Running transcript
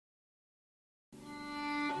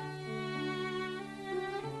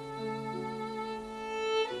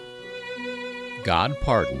God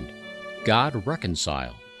pardoned, God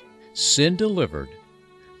reconciled, sin delivered,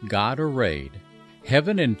 God arrayed,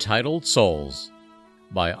 heaven entitled souls,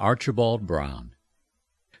 by Archibald Brown.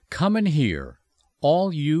 Come and hear,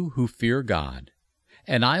 all you who fear God,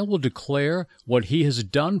 and I will declare what He has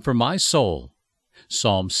done for my soul.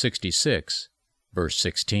 Psalm 66, verse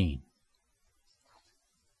 16.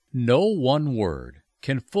 No one word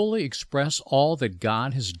can fully express all that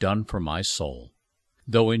God has done for my soul,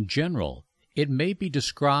 though in general it may be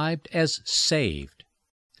described as saved.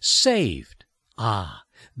 Saved! Ah,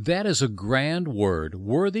 that is a grand word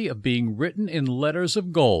worthy of being written in letters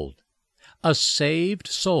of gold. A saved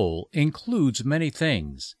soul includes many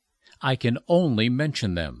things. I can only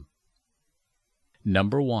mention them.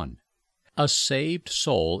 Number 1. A saved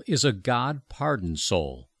soul is a God-pardoned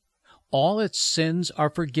soul. All its sins are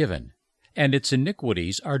forgiven, and its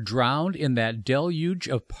iniquities are drowned in that deluge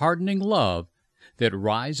of pardoning love that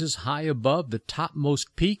rises high above the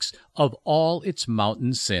topmost peaks of all its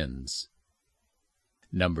mountain sins.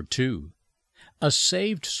 Number 2. A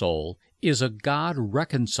saved soul is a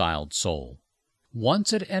God-reconciled soul.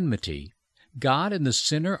 Once at enmity, God and the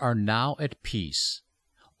sinner are now at peace.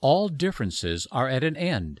 All differences are at an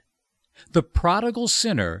end. The prodigal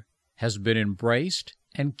sinner has been embraced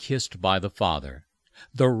and kissed by the Father.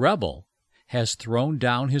 The rebel has thrown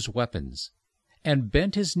down his weapons and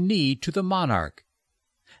bent his knee to the monarch.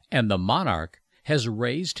 And the monarch has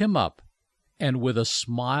raised him up, and with a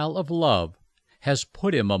smile of love has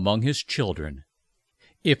put him among his children.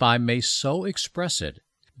 If I may so express it,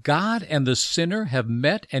 God and the sinner have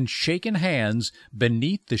met and shaken hands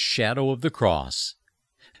beneath the shadow of the cross.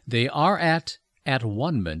 They are at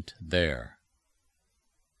one-ment there.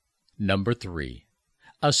 Number 3.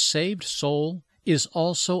 A saved soul is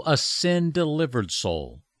also a sin-delivered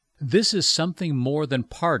soul. This is something more than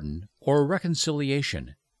pardon or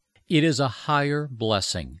reconciliation. It is a higher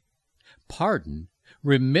blessing. Pardon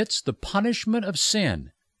remits the punishment of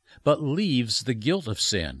sin, but leaves the guilt of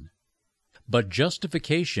sin. But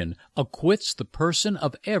justification acquits the person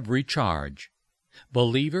of every charge.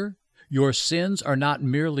 Believer, your sins are not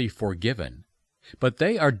merely forgiven, but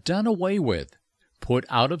they are done away with, put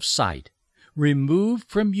out of sight, removed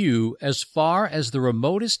from you as far as the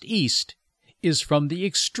remotest east is from the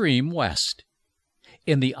extreme west.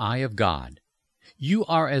 In the eye of God, you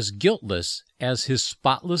are as guiltless as His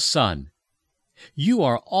spotless Son. You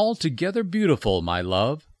are altogether beautiful, my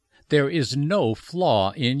love. There is no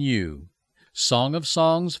flaw in you. Song of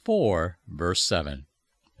Songs 4, verse 7.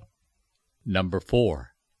 Number 4.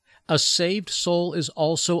 A saved soul is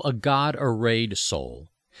also a God-arrayed soul.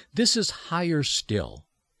 This is higher still.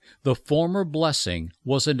 The former blessing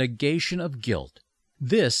was a negation of guilt.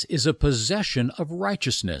 This is a possession of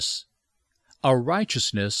righteousness. A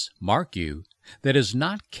righteousness, mark you, that is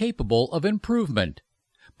not capable of improvement,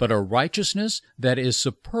 but a righteousness that is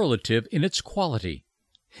superlative in its quality.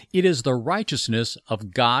 It is the righteousness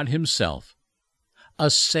of God Himself. A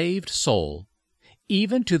saved soul,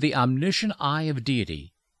 even to the omniscient eye of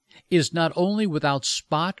deity, is not only without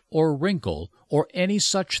spot or wrinkle or any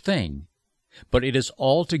such thing, but it is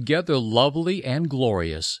altogether lovely and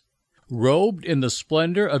glorious, robed in the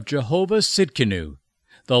splendor of Jehovah Sidkenu,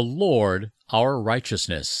 the Lord our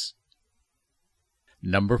righteousness.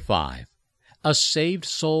 Number 5. A saved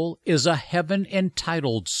soul is a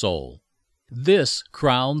heaven-entitled soul. This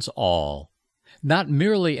crowns all. Not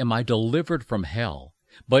merely am I delivered from hell,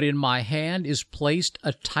 but in my hand is placed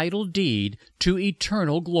a title deed to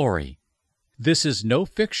eternal glory. This is no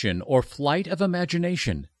fiction or flight of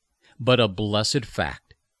imagination, but a blessed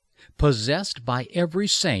fact. Possessed by every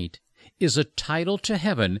saint is a title to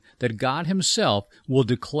heaven that God Himself will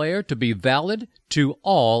declare to be valid to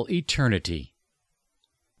all eternity.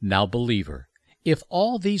 Now, believer, if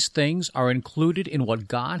all these things are included in what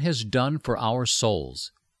God has done for our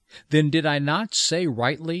souls, then did I not say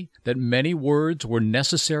rightly that many words were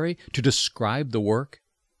necessary to describe the work?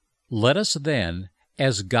 Let us then,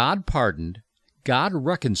 as God pardoned, God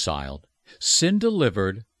reconciled, sin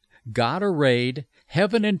delivered, God arrayed,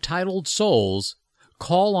 heaven entitled souls,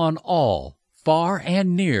 call on all, far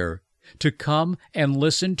and near, to come and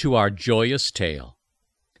listen to our joyous tale.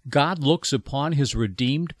 God looks upon His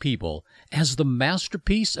redeemed people as the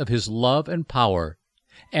masterpiece of His love and power,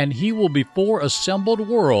 and He will before assembled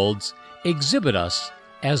worlds exhibit us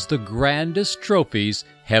as the grandest trophies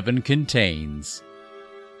heaven contains.